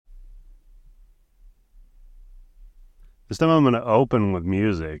This time I'm going to open with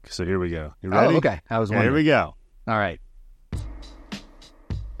music. So here we go. You ready? Oh, okay. I was wondering. Here we go. All right.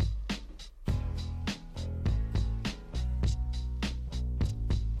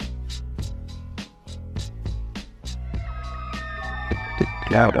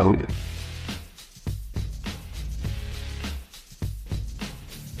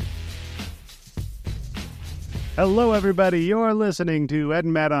 Hello, everybody. You're listening to Ed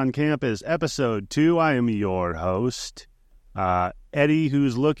and Matt on Campus, Episode 2. I am your host, Eddie,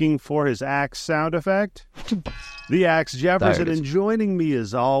 who's looking for his axe sound effect. The Axe Jefferson, and joining me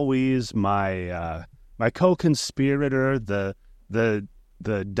as always, my co-conspirator, the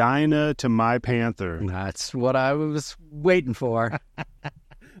Dinah to my Panther. That's what I was waiting for.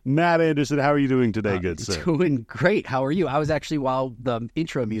 Matt Anderson, how are you doing today, good sir? Doing great. How are you? I was actually, while the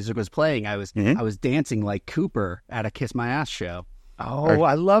intro music was playing, I was dancing like Cooper at a Kiss My Ass show. Oh,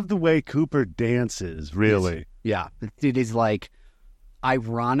 I love the way Cooper dances, really. Yeah. It is like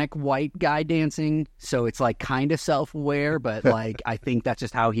ironic white guy dancing, so it's like kind of self-aware, but like I think that's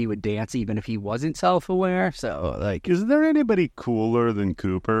just how he would dance even if he wasn't self-aware. So like, is there anybody cooler than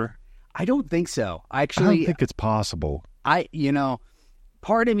Cooper? I don't think so. I don't think it's possible.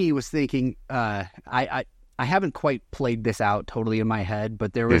 Part of me was thinking, I haven't quite played this out totally in my head,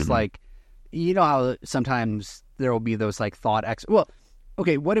 but there was like, you know how sometimes there will be those like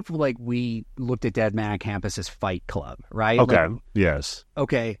what if like we looked at Dead Man Campus as Fight Club, right? Okay, like, yes.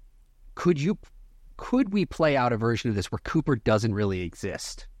 Okay, could we play out a version of this where Cooper doesn't really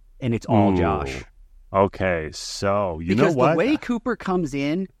exist and it's all Josh? Okay, so you because know what? The way Cooper comes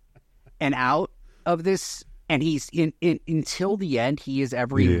in and out of this, and he's in until the end, he is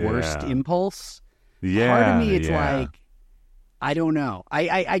every worst impulse. Yeah. Part of me, it's like, I don't know.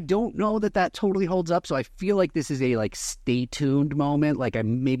 I don't know that totally holds up. So I feel like this is a like stay tuned moment. Like I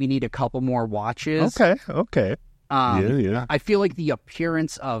maybe need a couple more watches. Okay. Yeah. I feel like the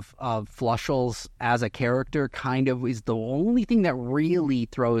appearance of Flushels as a character kind of is the only thing that really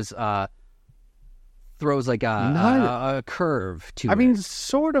throws like a curve to it. I mean,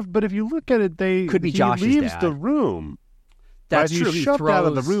 sort of, but if you look at it, could be he Josh's leaves dad. The room. That's right? true. He's shoved out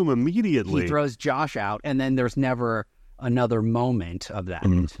of the room immediately. He throws Josh out, and then there's never another moment of that.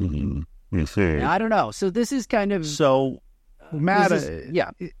 You see. I don't know. So this is kind of Matt.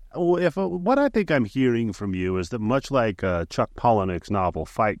 If what I think I'm hearing from you is that much like Chuck Palahniuk's novel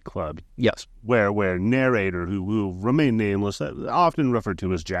Fight Club, yes, where narrator who remain nameless, often referred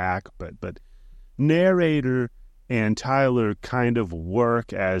to as Jack, but narrator and Tyler kind of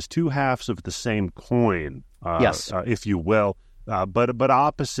work as two halves of the same coin, if you will, but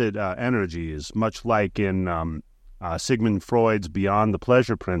opposite energies, much like in Sigmund Freud's Beyond the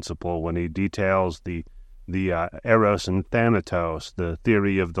Pleasure Principle, when he details the Eros and Thanatos, the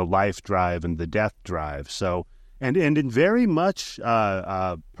theory of the life drive and the death drive. So, and in very much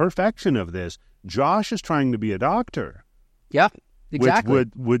perfection of this, Josh is trying to be a doctor. Yeah. Exactly. Which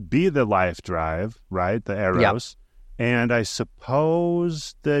would be the life drive, right? The Eros. Yep. And I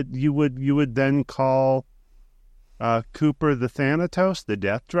suppose that you would then call Cooper the Thanatos, the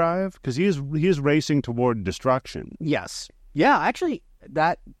death drive, because he is racing toward destruction. Yes. Yeah, actually,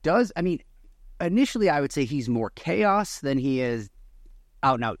 that does. I mean, initially I would say he's more chaos than he is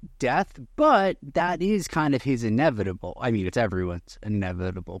out and out death, but that is kind of his inevitable. I mean, it's everyone's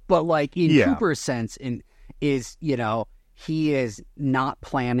inevitable, but like in Cooper's sense, he is not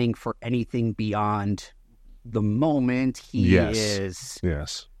planning for anything beyond the moment. He is.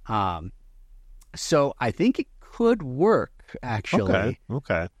 Yes. So I think it could work, actually.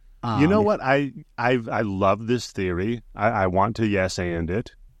 Okay. You know what? I love this theory. I want to yes and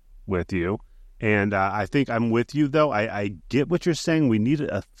it with you. And I think I'm with you, though. I get what you're saying. We need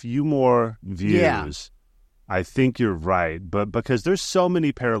a few more views. Yeah. I think you're right. But because there's so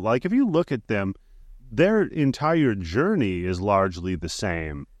many parallels. Like, if you look at them, their entire journey is largely the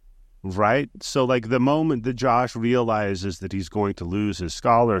same, right? So, like, the moment that Josh realizes that he's going to lose his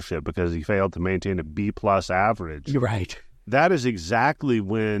scholarship because he failed to maintain a B-plus average. You're right. That is exactly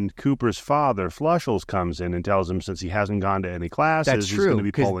when Cooper's father, Flushels, comes in and tells him since he hasn't gone to any classes, he's going to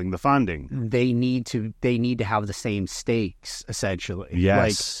be pulling the funding. They need to have the same stakes, essentially.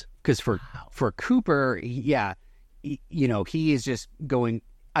 Yes. Because for Cooper, he is just going...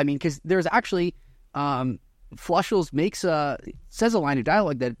 I mean, because there's actually... Flushels says a line of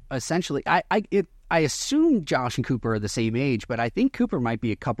dialogue that essentially I assume Josh and Cooper are the same age, but I think Cooper might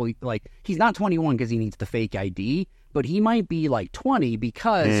be a couple, like, he's not 21 because he needs the fake ID, but he might be like 20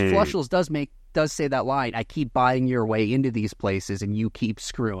 because Flushels does say that line, I keep buying your way into these places and you keep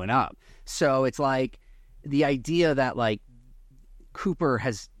screwing up. So it's like the idea that like Cooper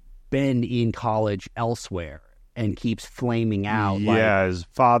has been in college elsewhere and keeps flaming out. Yeah, his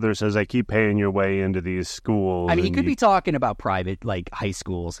father says, I keep paying your way into these schools. I mean, he could be talking about private, like, high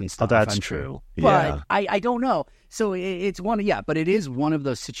schools and stuff. Oh, that's I'm true. Sure. Yeah. But I don't know. So it's but it is one of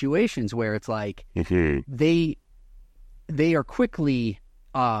those situations where it's like they are quickly,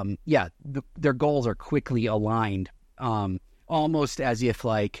 their goals are quickly aligned, almost as if,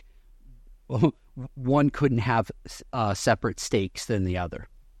 like, one couldn't have separate stakes than the other.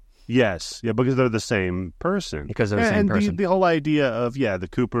 Yes, yeah, because they're the same person. Because they're the same person. And the whole idea of, the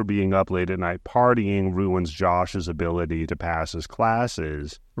Cooper being up late at night partying ruins Josh's ability to pass his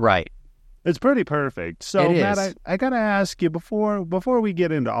classes. Right. It's pretty perfect. So, Matt, I got to ask you, before we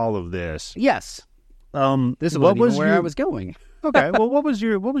get into all of this. Yes. This was where I was going. Okay, well, what was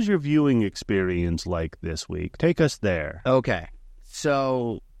your viewing experience like this week? Take us there. Okay.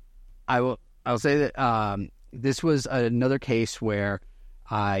 So, I'll say that this was another case where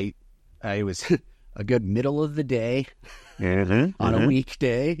I was a good middle of the day on a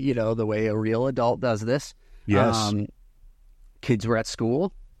weekday, the way a real adult does this. Yes. Kids were at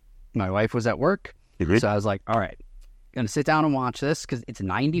school. My wife was at work. So I was like, all right, going to sit down and watch this because it's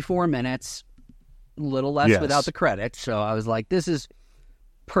 94 minutes, a little less without the credits. So I was like, this is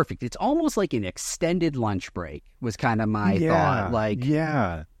perfect. It's almost like an extended lunch break was kind of my thought. Like,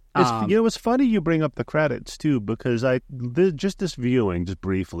 It's funny you bring up the credits too, because just this viewing, just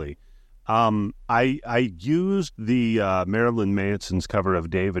briefly, I used the Marilyn Manson's cover of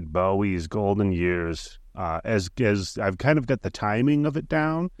David Bowie's Golden Years as I've kind of got the timing of it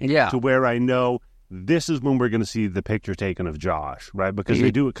down to where I know this is when we're going to see the picture taken of Josh, right? Because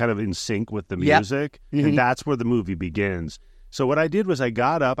they do it kind of in sync with the music, and that's where the movie begins. So what I did was I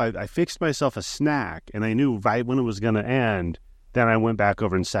got up, I fixed myself a snack, and I knew right when it was going to end. Then I went back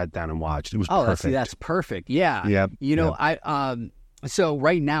over and sat down and watched. It was perfect. That's perfect. Yeah. Yep. So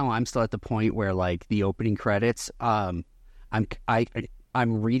right now I'm still at the point where, like, the opening credits, I'm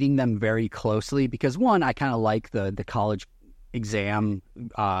reading them very closely because, one, I kind of like the college exam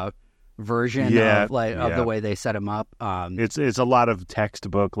version of the way they set them up. It's a lot of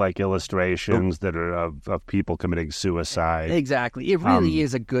textbook like illustrations that are of people committing suicide. Exactly. It really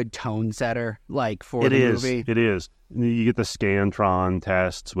is a good tone setter, like, for the movie. It is. You get the Scantron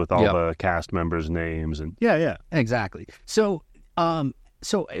tests with all the cast members' names and exactly. So I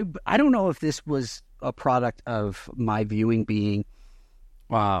don't know if this was a product of my viewing being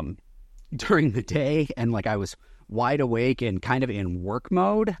during the day and, like, I was wide awake and kind of in work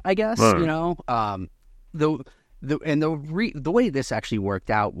mode, I guess. The way this actually worked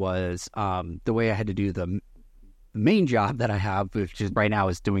out was the way I had to do the main job that I have, which is right now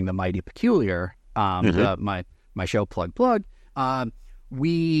is doing the Mighty Peculiar, my show Plug.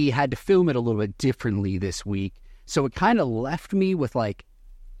 We had to film it a little bit differently this week, so it kind of left me with, like,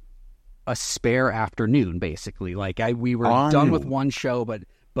 a spare afternoon, basically. Like, we were done with one show,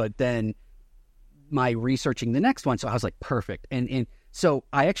 but then my researching the next one, so I was like, perfect. And so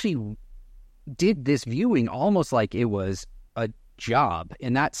I actually did this viewing almost like it was a job,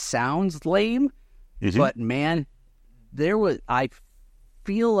 and that sounds lame, but man, I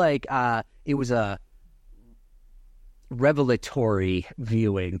feel like it was a revelatory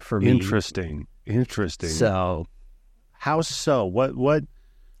viewing for me. Interesting. So, how so? What?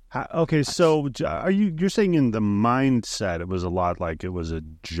 Okay, so you're saying in the mindset it was a lot like it was a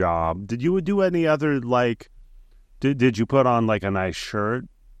job. Did you do any other, like, did you put on, like, a nice shirt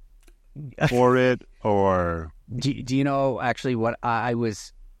for it, or do you know actually what I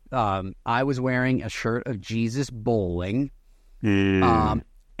was wearing? A shirt of Jesus bowling, and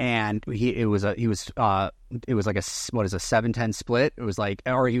it was like a 7-10 split. It was like,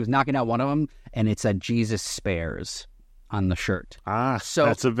 or he was knocking out one of them, and it said Jesus Spares on the shirt. So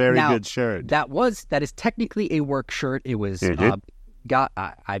that's a very good shirt. That is technically a work shirt. It was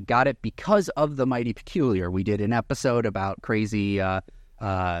I've got it because of the Mighty Peculiar. We did an episode about crazy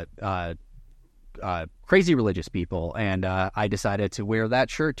religious people, and I decided to wear that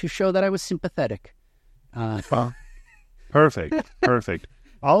shirt to show that I was sympathetic. Perfect.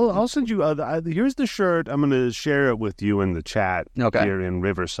 I'll send you. Here's the shirt. I'm going to share it with you in the chat here in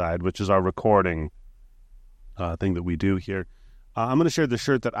Riverside, which is our recording thing that we do here. I'm going to share the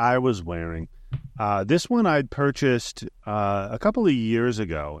shirt that I was wearing. This one I'd purchased a couple of years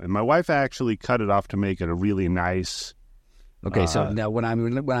ago, and my wife actually cut it off to make it a really nice. Okay, so now when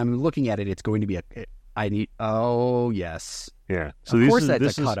I'm looking at it, it's going to be oh yes, yeah. So of course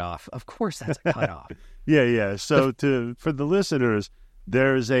that's a cutoff. Of course that's a cutoff. Yeah. So for the listeners,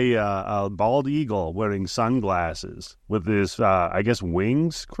 there's a bald eagle wearing sunglasses with his, I guess,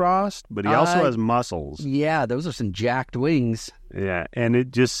 wings crossed, but he also has muscles. Yeah, those are some jacked wings. Yeah, and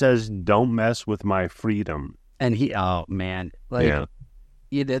it just says, "Don't mess with my freedom." And oh man, like, and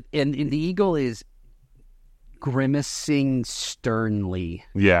the eagle is grimacing sternly.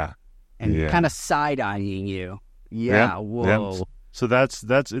 Yeah. And kind of side-eyeing you. Yeah, whoa. Yep. So that's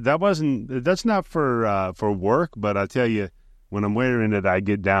not for work, but I tell you, when I'm wearing it, I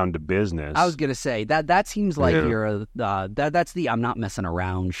get down to business. I was gonna say that seems like you're that's the I'm not messing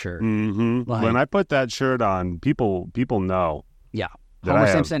around shirt. Mm-hmm. Like, when I put that shirt on, people know. Yeah, Homer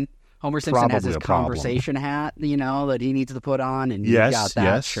Simpson has his conversation hat, that he needs to put on, and you got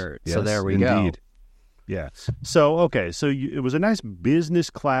that shirt. Yes, so there we indeed. go. Yeah. So, okay. So it was a nice business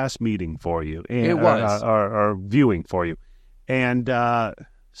class meeting for you. And, it was. Or viewing for you. And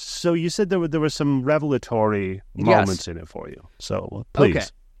so you said there were some revelatory moments in it for you. So, please. Okay.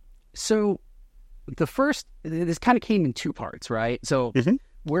 So the first, this kind of came in two parts, right? So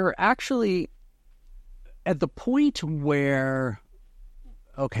we're actually at the point where,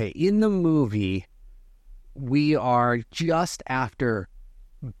 in the movie, we are just after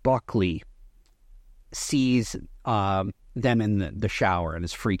Buckley sees them in the shower and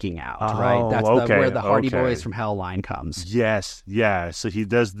is freaking out, right? That's where the Hardy Boys from Hell line comes. Yes, yeah. So he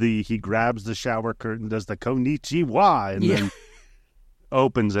grabs the shower curtain, does the konnichiwa, and then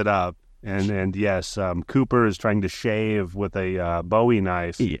opens it up. And yes, Cooper is trying to shave with a Bowie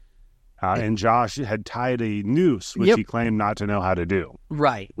knife. Yeah. And Josh had tied a noose, which he claimed not to know how to do.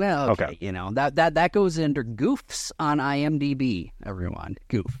 Right. Well, okay. That goes under goofs on IMDb, everyone.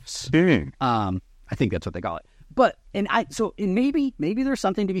 Goofs. I think that's what they call it. But maybe there's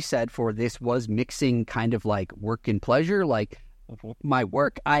something to be said for this was mixing kind of like work and pleasure. Like my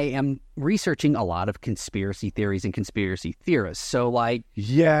work, I am researching a lot of conspiracy theories and conspiracy theorists. So like,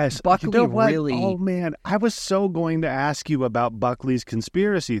 yes, Buckley really. Oh man, I was so going to ask you about Buckley's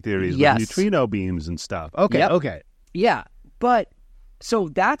conspiracy theories with neutrino beams and stuff. Okay. Yeah, but so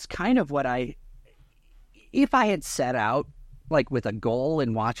that's kind of what if I had set out like with a goal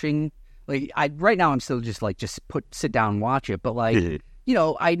in watching. Like right now I'm still just sit down and watch it. But like,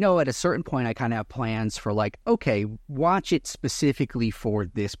 I know at a certain point I kind of have plans for like, okay, watch it specifically for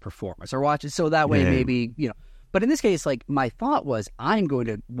this performance or watch it so that way maybe, But in this case, like my thought was I'm going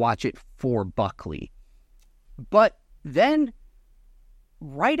to watch it for Buckley. But then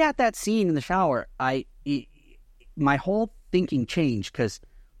right at that scene in the shower, my whole thinking changed because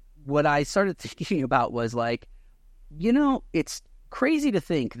what I started thinking about was like, it's crazy to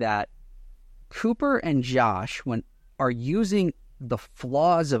think that Cooper and Josh are using the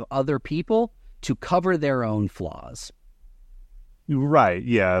flaws of other people to cover their own flaws. Right.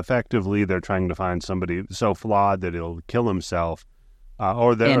 Yeah. Effectively, they're trying to find somebody so flawed that he'll kill himself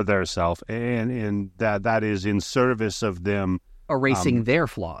or their self. And that is in service of them erasing their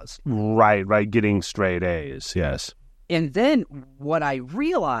flaws. Right. Getting straight A's. Yes. And then what I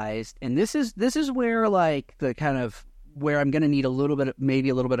realized, and this is where like the kind of where I'm going to need maybe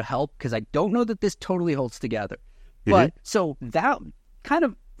a little bit of help because I don't know that this totally holds together. But so that kind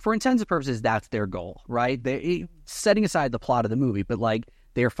of, for intents and purposes, that's their goal, right? They setting aside the plot of the movie, but like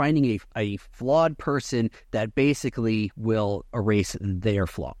they're finding a flawed person that basically will erase their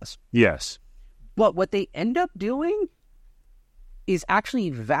flaws. Yes. But what they end up doing is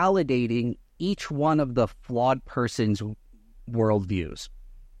actually validating each one of the flawed person's worldviews.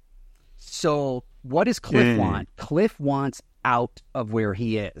 So what does Cliff want? Cliff wants out of where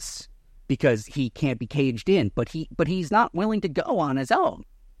he is because he can't be caged in, but he's not willing to go on his own.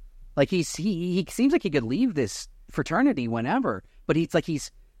 Like he seems like he could leave this fraternity whenever, but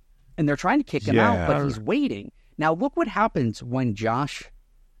and they're trying to kick him out, but he's waiting. Now look what happens when Josh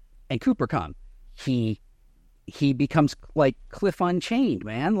and Cooper come. He becomes like Cliff Unchained,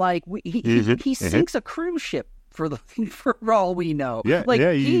 man. Like he sinks a cruise ship for all we know. Yeah, like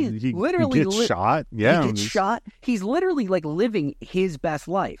he literally gets shot. Yeah, he gets shot. He's literally like living his best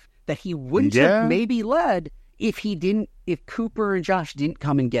life that he wouldn't have maybe led if Cooper and Josh didn't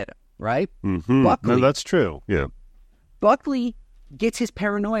come and get him. Right? Mm-hmm. Buckley, no, that's true. Yeah, Buckley gets his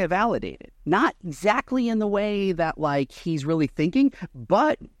paranoia validated, not exactly in the way that like he's really thinking,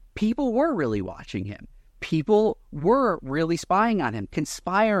 but people were really watching him. People were really spying on him,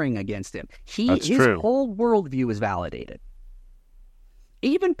 conspiring against him. His whole worldview is validated.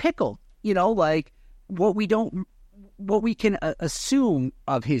 Even Pickle, like what we can assume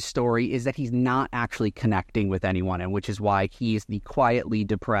of his story is that he's not actually connecting with anyone, and which is why he's the quietly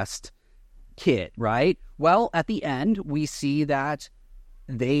depressed kid, right? Well, at the end, we see that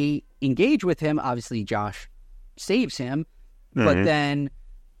they engage with him. Obviously, Josh saves him, but then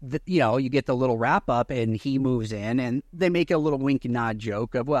you get the little wrap up and he moves in and they make a little wink and nod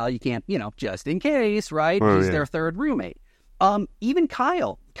joke of, well, you can't, just in case, right? He's their third roommate. Even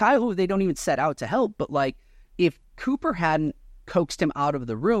Kyle, who they don't even set out to help, but like Cooper hadn't coaxed him out of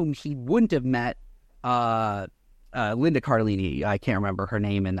the room, he wouldn't have met Linda Cardellini. I can't remember her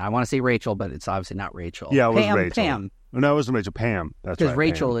name, and I want to say Rachel, but it's obviously not Rachel. Yeah, it was Pam, Rachel. Pam. No, it wasn't Rachel. Pam. That's right. Because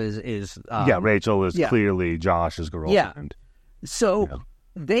Rachel Pam. is Rachel is clearly Josh's girlfriend. So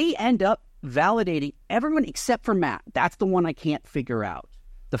they end up validating everyone except for Matt. That's the one I can't figure out.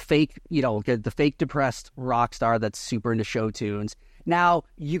 The fake, the fake depressed rock star that's super into show tunes. Now,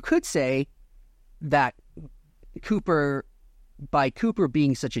 you could say that Cooper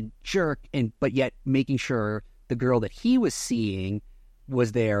being such a jerk, but yet making sure the girl that he was seeing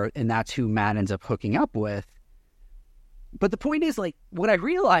was there, and that's who Matt ends up hooking up with. But the point is, like, what I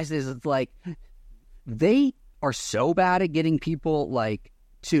realized is, it's like, they are so bad at getting people, like,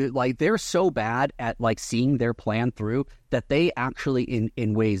 they're so bad at, like, seeing their plan through that they actually,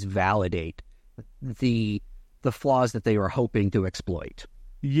 in ways, validate the flaws that they were hoping to exploit.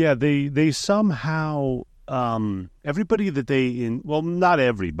 Yeah, they somehow, everybody that not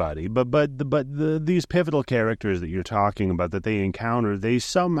everybody, but these pivotal characters that you're talking about that they encounter, they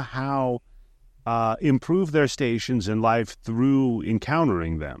somehow improve their stations in life through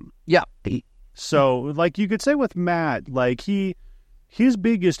encountering them. Yeah. So, like, you could say with Matt, like, his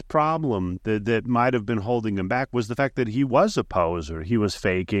biggest problem that might have been holding him back was the fact that he was a poser. He was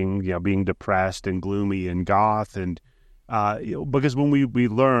faking, being depressed and gloomy and goth. And because when we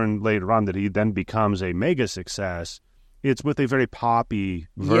learn later on that he then becomes a mega success, it's with a very poppy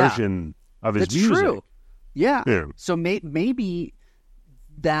version of his music. That's true. Yeah. So maybe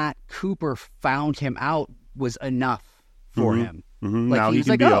that Cooper found him out was enough for him. Mm-hmm. Like, now he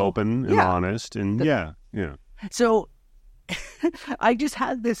can be open and honest. And yeah. So I just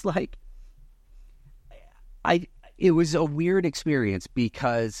had this, like, it was a weird experience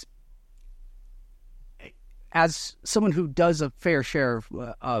because as someone who does a fair share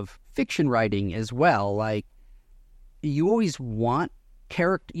of fiction writing as well, like, you always want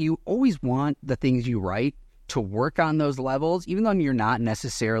the things you write to work on those levels, even though you're not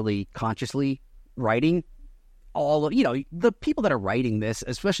necessarily consciously writing. The people that are writing this,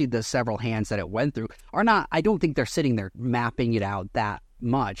 especially the several hands that it went through, are not, I don't think they're sitting there mapping it out that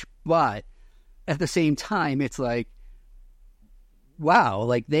much. But at the same time, it's like, wow,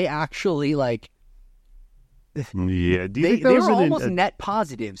 like, they actually, like, yeah, they were almost net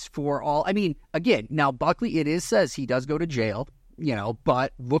positives for all. I mean, again, now Buckley, says he does go to jail,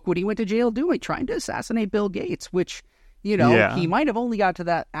 but look what he went to jail doing, trying to assassinate Bill Gates, which, he might have only got to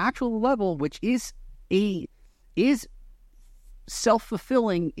that actual level, which is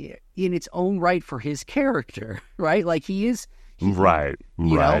self-fulfilling in its own right for his character, right? Like, right.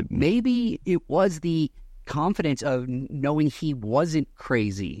 Maybe it was the confidence of knowing he wasn't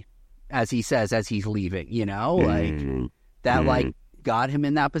crazy, as he says, as he's leaving, like, got him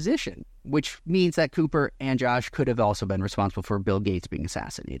in that position, which means that Cooper and Josh could have also been responsible for Bill Gates being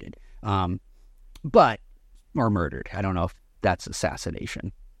assassinated, or murdered. I don't know if that's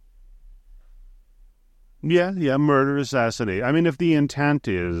assassination. Yeah, murder, assassinate. I mean, if the intent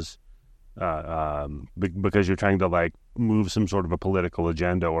is because you're trying to, like, move some sort of a political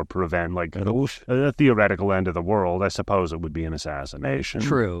agenda or prevent, like, a theoretical end of the world, I suppose it would be an assassination.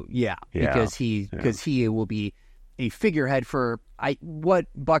 True, yeah. Because he will be a figurehead for what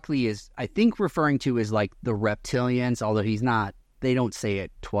Buckley is, I think, referring to is, like, the reptilians, although he's not. They don't say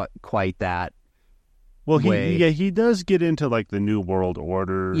it quite that. Well, way. he does get into, like, the New World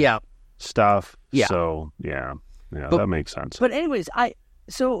Order. Stuff. Yeah. So that makes sense. But anyways,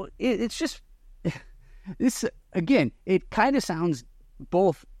 it's just this again. It kind of sounds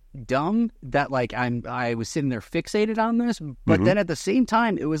both dumb that, like, I was sitting there fixated on this, but then at the same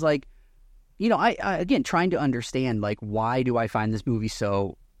time, it was like, I again trying to understand, like, why do I find this movie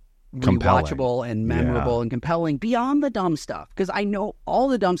so rewatchable and memorable and compelling beyond the dumb stuff? Because I know all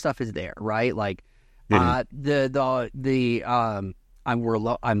the dumb stuff is there, right? Like I'm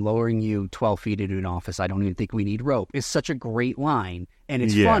lowering you 12 feet into an office. I don't even think we need rope. It's such a great line, and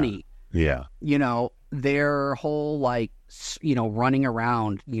it's funny. Yeah. Their whole, like, running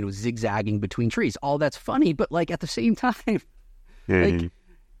around, zigzagging between trees. All that's funny, but, like, at the same time, like,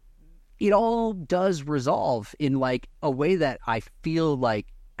 it all does resolve in, like, a way that I feel like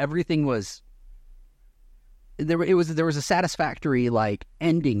everything was. There was a satisfactory, like,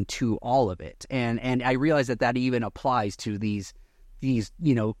 ending to all of it, and I realized that even applies to these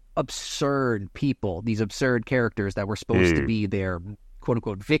absurd people, these absurd characters that were supposed to be their quote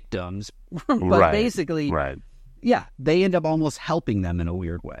unquote victims, but basically, they end up almost helping them in a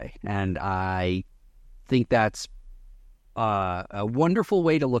weird way, and I think that's a wonderful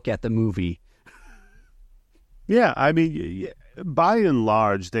way to look at the movie. Yeah, I mean, by and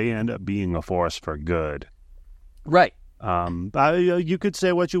large, they end up being a force for good. Right. You could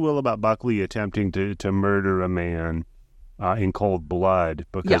say what you will about Buckley attempting to murder a man in cold blood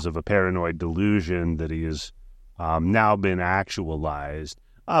because of a paranoid delusion that he has now been actualized.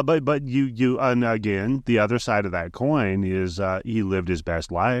 But you and again, the other side of that coin is he lived his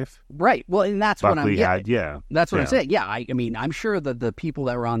best life. Right. Well, and that's Buckley what I'm That's what yeah. I'm saying. Yeah. I mean, I'm sure that the people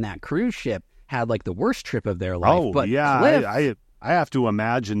that were on that cruise ship had like the worst trip of their life. Oh, but yeah. Cliff, I have to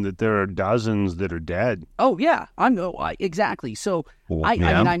imagine that there are dozens that are dead. oh yeah, exactly. So I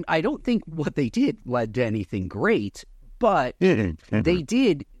mean, I don't think what they did led to anything great, but they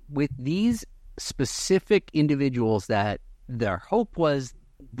did with these specific individuals that their hope was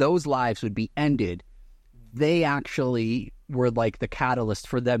those lives would be ended. They actually were like the catalyst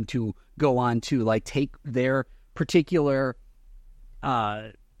for them to go on to like take their particular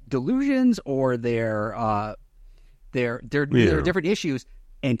delusions or their different issues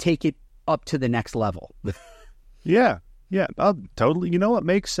and take it up to the next level. Yeah. Totally. You know what?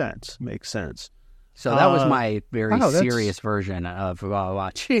 Makes sense. So that was my very serious version of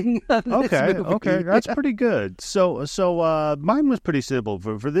watching this movie. Okay, that's pretty good. So mine was pretty simple.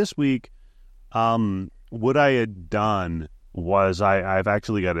 For this week, what I had done was I've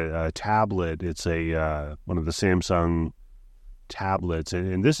actually got a tablet. It's a one of the Samsung tablets,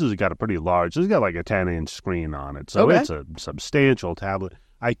 and this has got a pretty large. It's got like a 10-inch screen on it, so it's a substantial tablet.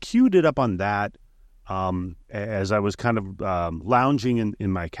 I queued it up on that as I was kind of lounging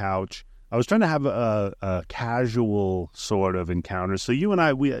in my couch. I was trying to have a casual sort of encounter. So you and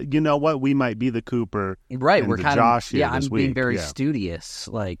I, we might be the Cooper, right? And we're the kind Josh of, here I'm this being week. very studious,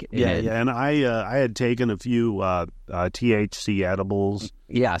 like And I had taken a few THC edibles.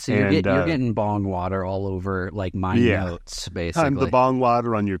 Yeah, so you're getting bong water all over like my notes, basically. I'm the bong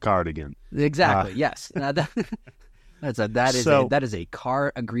water on your cardigan. Exactly. Yes. That is a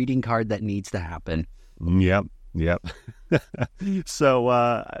greeting card that needs to happen. Yep.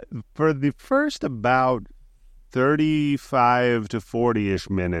 So for the first about 35 to 40-ish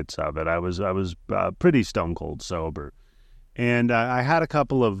minutes of it, I was pretty stone cold sober, and I had a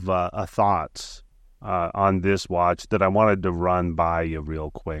couple of thoughts on this watch that I wanted to run by you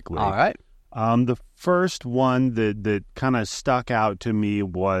real quickly. All right. The first one that kind of stuck out to me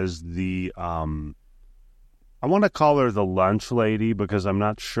was the I want to call her the lunch lady because I'm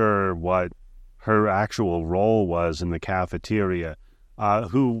not sure what her actual role was in the cafeteria,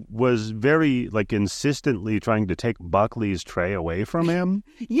 who was very insistently trying to take Buckley's tray away from him.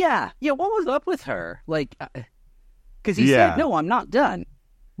 Yeah. What was up with her? Because he said, "No, I'm not done."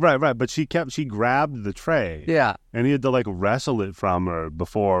 Right. But she grabbed the tray. Yeah. And he had to wrestle it from her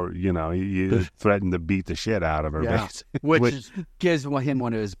before, he threatened to beat the shit out of her. Yeah. Which gives him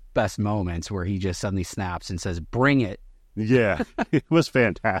one of his best moments where he just suddenly snaps and says, "Bring it." Yeah. It was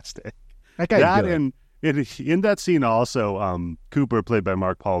fantastic. In that scene also, Cooper, played by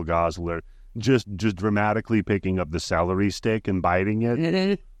Mark Paul Gosselaar, just dramatically picking up the celery stick and biting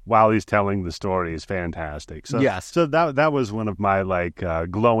it while he's telling the story is fantastic. So, yes. So that was one of my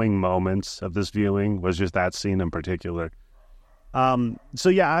glowing moments of this viewing, was just that scene in particular. I'm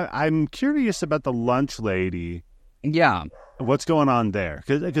curious about the lunch lady. Yeah. What's going on there?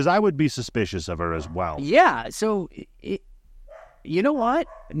 Because I would be suspicious of her as well. Yeah. So you know what?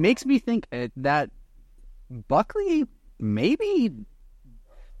 It makes me think that Buckley, maybe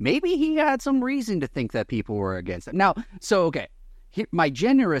he had some reason to think that people were against him. Now, my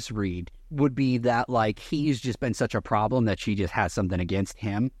generous read would be that he's just been such a problem that she just has something against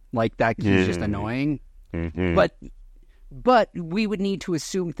him, that he's just annoying. Mm-hmm. But we would need to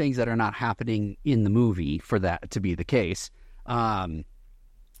assume things that are not happening in the movie for that to be the case. But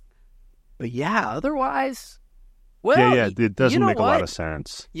yeah, otherwise. Well, it doesn't make a lot of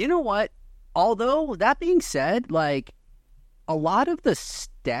sense. You know what? Although, that being said, a lot of the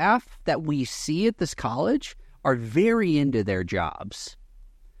staff that we see at this college are very into their jobs.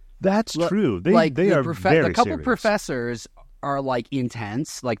 That's true. They are very a couple serious. Professors are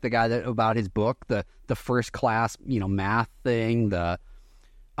intense, like the guy about his book, the first class, math thing, Mr.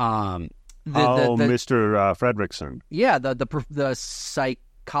 Fredrickson. Yeah, the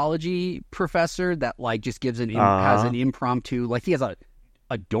psychology professor that just gives has an impromptu, he has a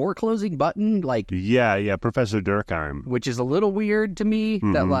door closing button, Professor Durkheim, which is a little weird to me.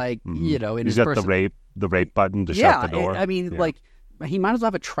 That in he's his got the rape button to shut the door. I mean, he might as well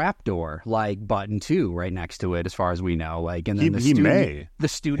have a trap door button too right next to it, as far as we know. And then the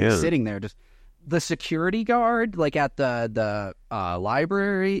student sitting there just. the security guard, like at the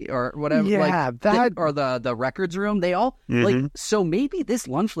library or whatever, Yeah, or the records room, they all like. So maybe this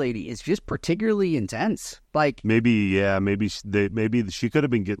lunch lady is just particularly intense. Like maybe she could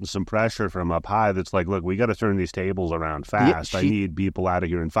have been getting some pressure from up high. That's like, look, we got to turn these tables around fast. I need people out of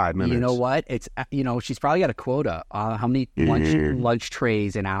here in 5 minutes. You know what? It's she's probably got a quota. How many lunch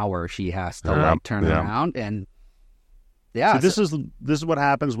trays an hour she has to turn around and. Yeah, so this is what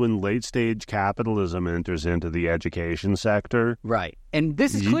happens when late stage capitalism enters into the education sector, right? And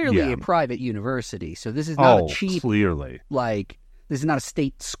this is clearly a private university, so this is not a cheap. Clearly, like this is not a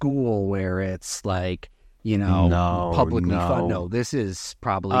state school where it's like publicly funded. No, this is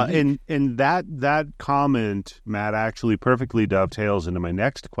probably and that comment, Matt, actually perfectly dovetails into my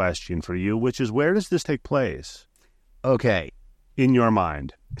next question for you, which is where does this take place? Okay, in your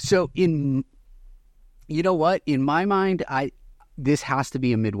mind, so You know what? In my mind, this has to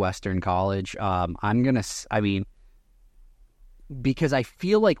be a Midwestern college. Because I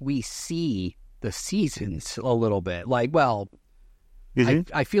feel like we see the seasons a little bit. Like, well,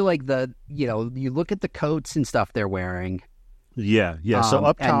 I feel like you look at the coats and stuff they're wearing. Yeah. So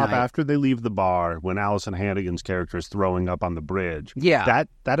up top, after they leave the bar, when Allison Hannigan's character is throwing up on the bridge, that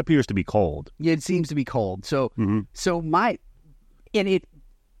appears to be cold. Yeah, it seems to be cold. So,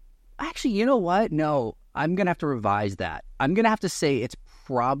 actually, you know what? No. I'm going to have to revise that. I'm going to have to say it's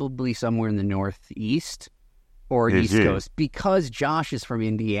probably somewhere in the Northeast or East Coast because Josh is from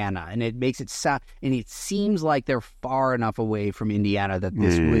Indiana, and it makes it sound, and it seems like they're far enough away from Indiana that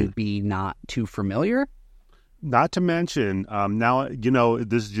this would be not too familiar. Not to mention, now,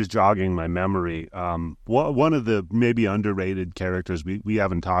 this is just jogging my memory. One of the maybe underrated characters we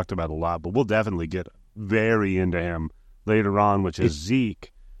haven't talked about a lot, but we'll definitely get very into him later on, which is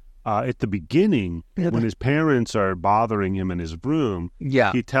Zeke. At the beginning, when his parents are bothering him in his room,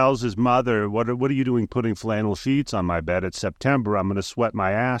 he tells his mother, what are you doing putting flannel sheets on my bed? It's September. I'm going to sweat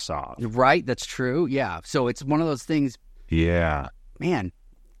my ass off. Right, that's true. Yeah, so it's one of those things. Yeah. Man.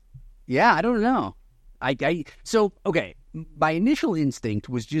 Yeah, I don't know. Okay, my initial instinct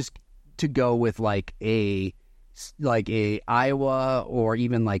was just to go with like a Iowa or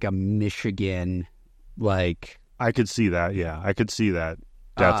even like a Michigan, like. I could see that, yeah. I could see that.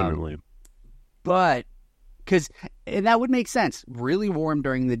 Definitely. And that would make sense. Really warm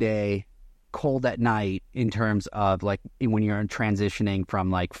during the day, cold at night in terms of like when you're transitioning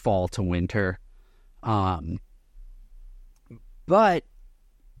from like fall to winter. But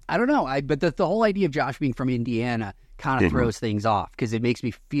I don't know. But the whole idea of Josh being from Indiana kind of throws things off because it makes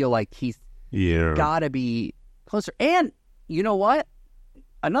me feel like he's got to be closer. And you know what?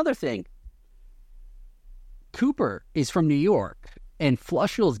 Another thing. Cooper is from New York. And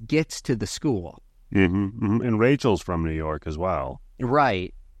Flush Hills gets to the school. And Rachel's from New York as well.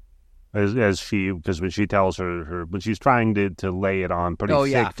 Right. Because when she tells her when she's trying to lay it on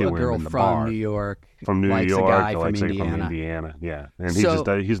pretty thick to him in the bar. New York. From New likes York. A guy from Indiana. Yeah. And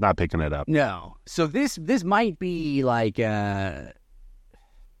he's not picking it up. No. So this might be like maybe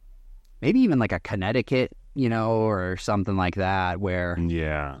even like a Connecticut, or something like that where.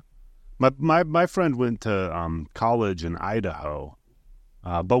 Yeah. My friend went to college in Idaho.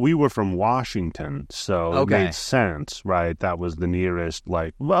 But we were from Washington, so it made sense, right? That was the nearest,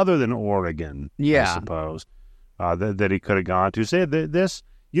 other than Oregon, I suppose, that he could have gone to. Say this,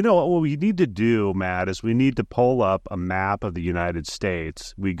 what we need to do, Matt, is we need to pull up a map of the United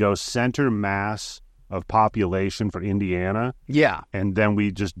States. We go center mass of population for Indiana. Yeah. And then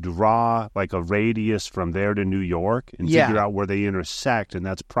we just draw like a radius from there to New York and figure out where they intersect, and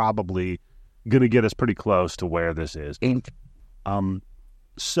that's probably going to get us pretty close to where this is.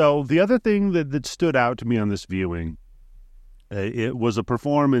 So the other thing that stood out to me on this viewing, it was a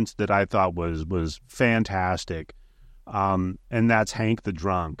performance that I thought was fantastic, and that's Hank the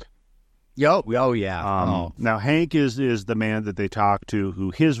drunk. Oh yeah. Now Hank is the man that they talked to,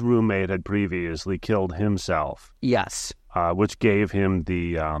 who his roommate had previously killed himself. Yes. Which gave him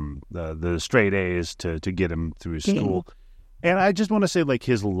the straight A's to get him through school. And I just want to say, like,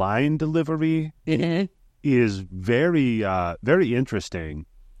 his line delivery is very very interesting.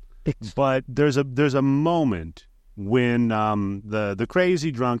 But there's a moment when the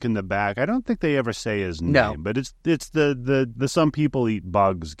crazy drunk in the back, I don't think they ever say his name, but it's the some people eat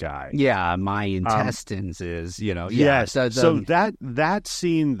bugs guy. Yeah, my intestines is, Yes. So that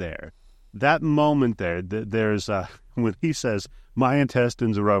scene there, that moment there, there's when he says, my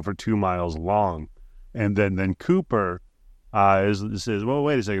intestines are over 2 miles long, and then Cooper says, well,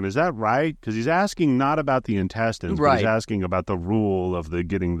 wait a second, is that right? Because he's asking not about the intestines, but he's asking about the rule of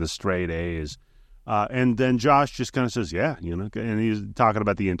getting the straight A's. And then Josh just kind of says, yeah, and he's talking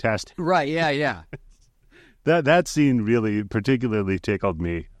about the intestine. Right, yeah. That scene really particularly tickled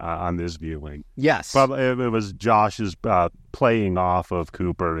me on this viewing. Yes. Probably it was Josh's playing off of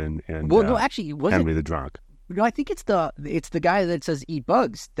Cooper and well, no, actually, Henry the Drunk. No, I think it's the guy that says eat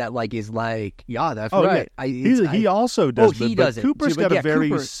bugs that like is like, yeah, that's Oh, right. yeah. He also does. He but does it. Cooper's But got a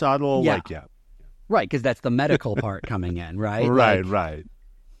very subtle, right, because that's the medical part coming in, right? Right.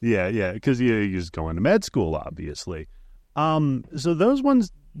 Yeah, because he's going to med school, obviously. So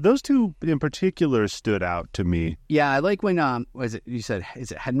those two in particular stood out to me. Yeah, I like when is it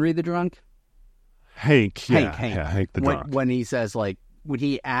Henry the Drunk? Hank Hank the Drunk. When he says like when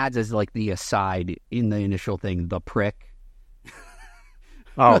he adds as like the aside in the initial thing, the prick.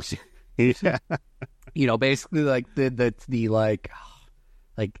 Oh, yeah. Basically like the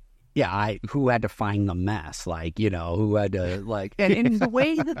like yeah, who had to find the mess, like, who had to like, and the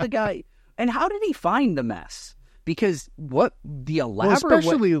way that the guy, and how did he find the mess? Because the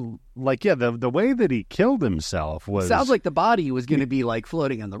especially the way that he killed himself was sounds like the body was going to be like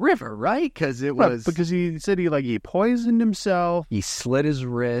floating in the river, right? Because it was because he said he poisoned himself. He slit his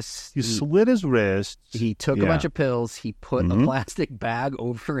wrist. He slit his wrist. He took a bunch of pills. He put a plastic bag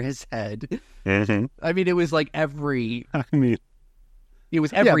over his head. Mm-hmm. I mean, it was like it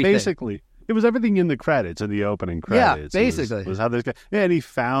was everything. Yeah, basically. It was everything in the credits, in the opening credits. Yeah, basically. Was how this guy... Yeah, and he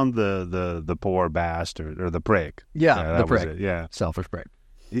found the poor bastard, or the prick. Yeah, the prick. Yeah. Selfish prick.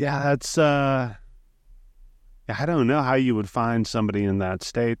 Yeah, that's... I don't know how you would find somebody in that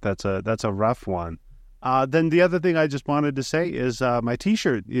state. That's a rough one. Then the other thing I just wanted to say is my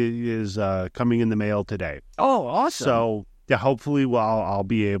T-shirt is coming in the mail today. Oh, awesome. So... yeah, hopefully I'll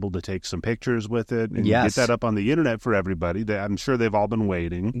be able to take some pictures with it and get that up on the internet for everybody. I'm sure they've all been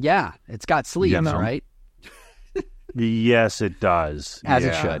waiting. Yeah, it's got sleeves, right? Yes, it does. As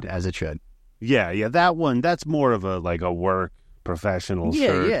it should. Yeah, that one, that's more of a work professional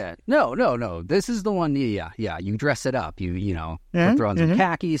shirt. Yeah. No. This is the one, yeah. You dress it up. You throw on some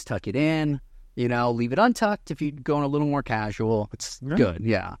khakis, tuck it in. Leave it untucked if you're going a little more casual. It's good,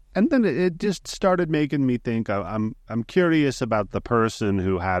 yeah. And then it just started making me think. I'm curious about the person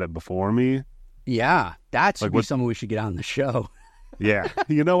who had it before me. Yeah, that should be someone we should get on the show. Yeah,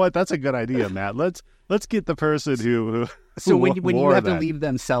 you know what? That's a good idea, Matt. Let's get the person who so when you have to leave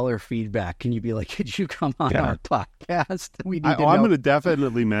them seller feedback, can you be like, could you come on our podcast? I'm going to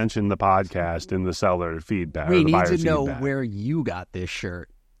definitely mention the podcast in the seller feedback. We need to know where you got this shirt.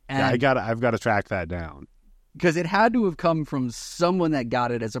 And I've got to track that down. Because it had to have come from someone that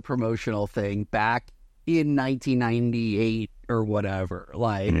got it as a promotional thing back in 1998 or whatever.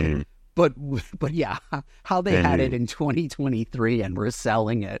 But yeah, how they had it in 2023 and were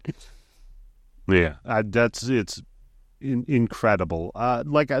selling it. Yeah, it's incredible.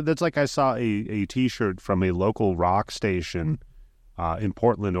 That's like I saw a T-shirt from a local rock station in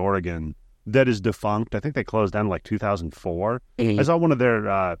Portland, Oregon. That is defunct. I think they closed down in 2004. Mm-hmm. I saw one of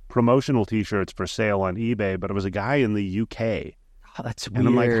their promotional T-shirts for sale on eBay, but it was a guy in the UK. Oh, that's weird. And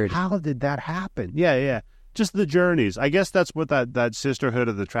I'm like, how did that happen? Yeah. Just the journeys. I guess that's what that Sisterhood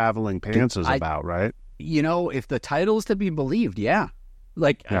of the Traveling Pants is about, right? If the title's to be believed, yeah.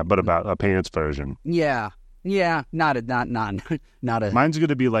 But about a pants version. Yeah. Not a. Mine's going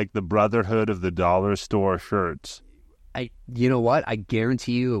to be like the Brotherhood of the Dollar Store shirts. You know what? I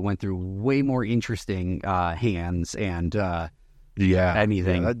guarantee you it went through way more interesting hands and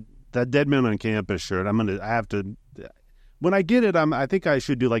anything. Yeah, that Dead Man on Campus shirt. I have to. When I get it, I think I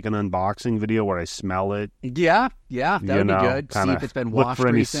should do an unboxing video where I smell it. Yeah, that would be good. See if it's been washed for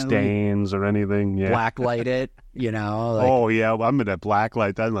any recently. Stains or anything. Yeah. Blacklight it. Oh yeah, I'm gonna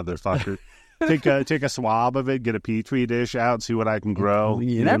blacklight that motherfucker. take a swab of it, get a petri dish out, see what I can grow.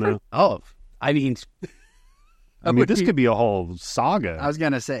 You never. Oh, I mean. This could be a whole saga. I was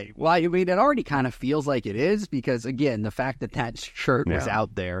going to say, it already kind of feels like it is because, again, the fact that shirt was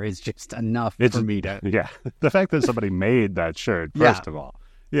out there is just enough for me to... Yeah, the fact that somebody made that shirt, first of all.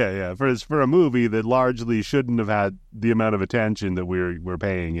 Yeah, for a movie that largely shouldn't have had the amount of attention that we're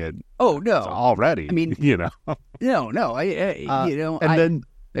paying it. Oh, no. Already, No, then...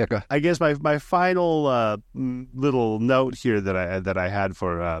 Yeah, I guess my final little note here that I had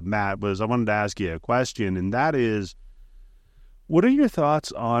for Matt was I wanted to ask you a question, and that is, what are your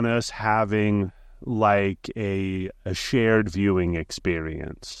thoughts on us having a shared viewing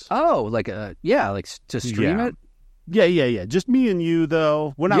experience? Oh, to stream it? Yeah. Just me and you,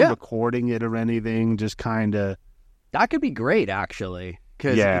 though. We're not recording it or anything. Just kind of. That could be great, actually,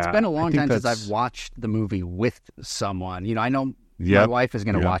 because it's been a long time since I've watched the movie with someone. I know. My wife is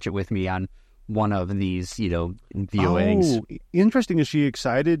going to watch it with me on one of these, viewings. Oh, interesting. Is she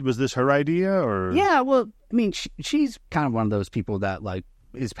excited? Was this her idea, or? Yeah, well, I mean, she's kind of one of those people that like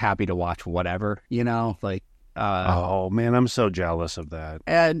is happy to watch whatever, like. Oh man, I'm so jealous of that.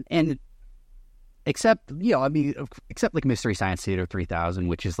 And except like Mystery Science Theater 3000,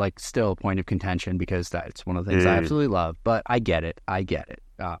 which is like still a point of contention because that's one of the things I absolutely love. But I get it.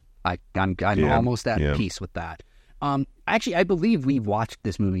 I'm almost at peace with that. Actually, I believe we watched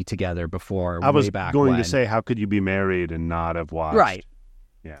this movie together before. I was way back going when. to say, how could you be married and not have watched? Right.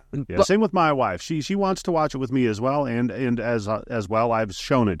 Yeah. But, same with my wife. She wants to watch it with me as well, and as well, I've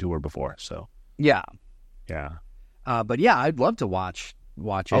shown it to her before. So yeah. But yeah, I'd love to watch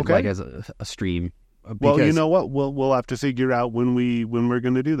it like as a stream. Well, you know what? We'll have to figure out when we're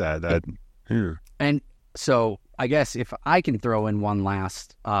going to do that. And so I guess if I can throw in one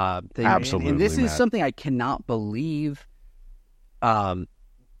last thing, absolutely, and this Matt. is something I cannot believe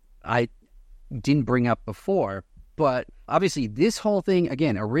I didn't bring up before, but obviously this whole thing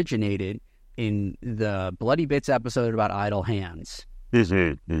again originated in the Bloody Bits episode about Idle Hands,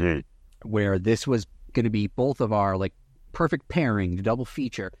 where this was going to be both of our like perfect pairing, the double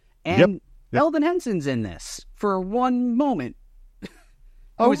feature, and Eldon Henson's in this for one moment.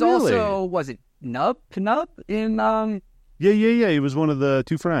 Oh, was really? Also, was it Nub in Yeah. He was one of the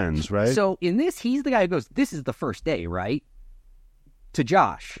two friends, right? So in this, he's the guy who goes, "This is the first day, right?" To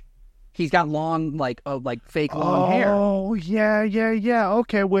Josh. He's got long, fake long hair. Oh, yeah.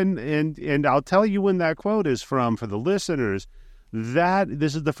 Okay, and I'll tell you when that quote is from for the listeners.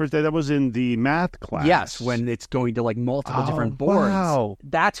 This is the first day. That was in the math class. Yes, when it's going to like multiple different boards. Wow.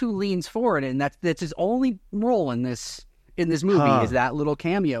 That's who leans forward, and that's his only role in this movie is that little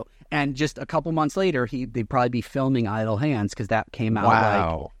cameo. And just a couple months later, they'd probably be filming Idle Hands because that came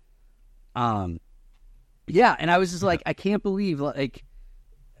out. Wow. Yeah, and I was just like, I can't believe like.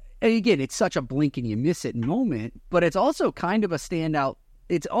 And again, it's such a blink and you miss it moment, but it's also kind of a standout.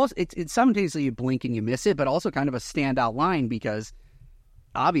 It's simultaneously you blink and you miss it, but also kind of a standout line because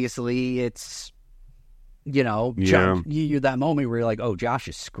obviously it's, you're that moment where you're like, oh, Josh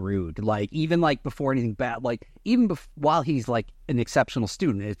is screwed. Like even like before anything bad, like even while he's like an exceptional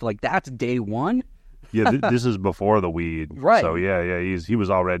student, it's like that's day one. Yeah, this is before the weed, right? So he was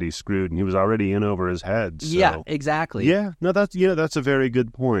already screwed, and he was already in over his head. So. Yeah, exactly. Yeah, no, that's a very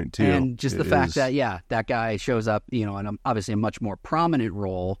good point too. And just the fact that that guy shows up, in obviously a much more prominent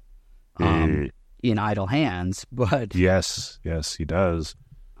role, in Idle Hands, but yes, he does.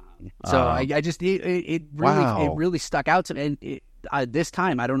 So I just it really stuck out to me, and this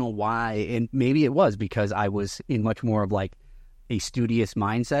time I don't know why, and maybe it was because I was in much more of like a studious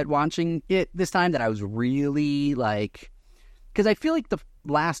mindset watching it this time that I was really like, because I feel like the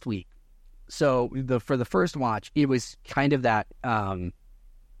last week, so for the first watch, it was kind of that,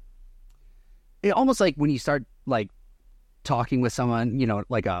 it almost like when you start like talking with someone,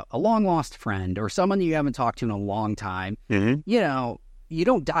 like a long lost friend or someone you haven't talked to in a long time, you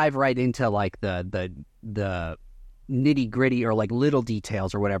don't dive right into like the nitty gritty or like little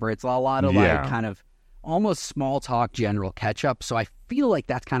details or whatever. It's a lot of like kind of almost small talk, general catch up. So I feel like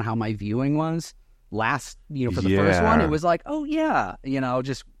that's kind of how my viewing was last, for the first one. It was like, oh yeah,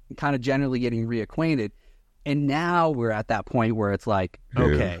 just kind of generally getting reacquainted. And now we're at that point where it's like,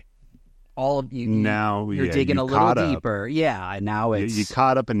 okay, all of you now you're digging a little deeper. Yeah, now it's you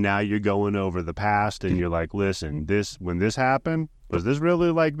caught up, and now you're going over the past, and you're like, listen, when this happened, was this really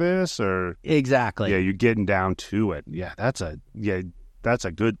like this, or exactly? Yeah, you're getting down to it. Yeah, that's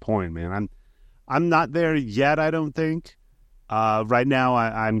a good point, man. I'm not there yet, I don't think. Right now,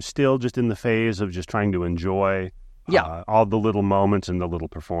 I'm still just in the phase of just trying to enjoy all the little moments and the little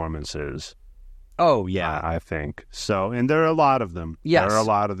performances. Oh, yeah. I think. So, and there are a lot of them. Yes. There are a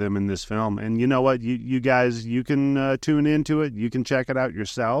lot of them in this film. And you know what? You guys, you can tune into it. You can check it out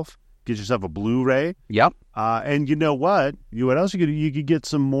yourself. Get yourself a Blu-ray. Yep. And you know what? What else you could get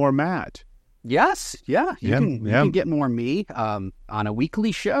some more Matt. Yes. Yeah. You can get more me on a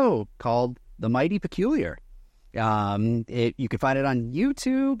weekly show called The Mighty Peculiar. You can find it on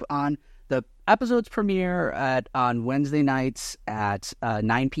YouTube. On the episodes premiere on Wednesday nights at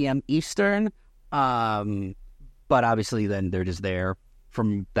 9 p.m. Eastern. But obviously, then they're just there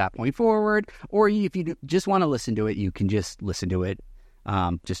from that point forward. Or if you just want to listen to it, you can just listen to it.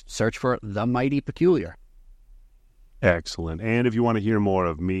 Just search for The Mighty Peculiar. Excellent. And if you want to hear more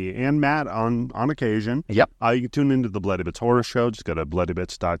of me and Matt on occasion, you can tune into the Bloody Bits Horror Show. Just go to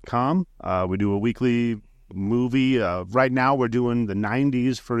bloodybits.com. We do a weekly movie. Right now, we're doing the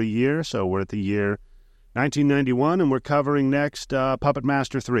 90s for a year, so we're at the year 1991, and we're covering next Puppet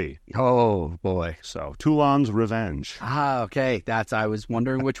Master 3. Oh, boy. So, Toulon's Revenge. Okay. I was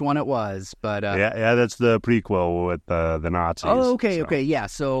wondering which one it was, but... Yeah, that's the prequel with the Nazis. Oh, okay, yeah.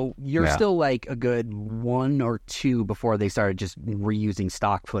 So you're still like a good 1 or 2 before they started just reusing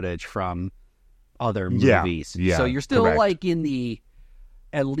stock footage from other movies. Yeah, so you're still correct. like in the...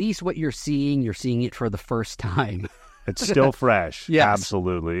 At least what you're seeing it for the first time. It's still fresh. Yes.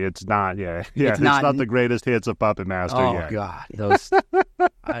 Absolutely. It's not, it's not- not the greatest hits of Puppet Master Oh, yet. God. Those...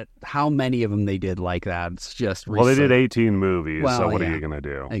 how many of them they did like that? It's just... Well, they did 18 movies, Well, so what are yeah. you going to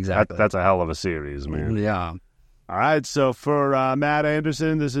do? Exactly. That's a hell of a series, man. Yeah. All right, so for Matt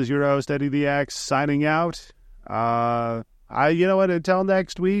Anderson, this is your host, Eddie the X, signing out. You know what, until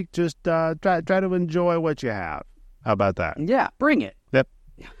next week, just try to enjoy what you have. How about that? Yeah, bring it. Yep.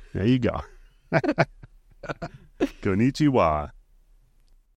 There you go. Konnichiwa.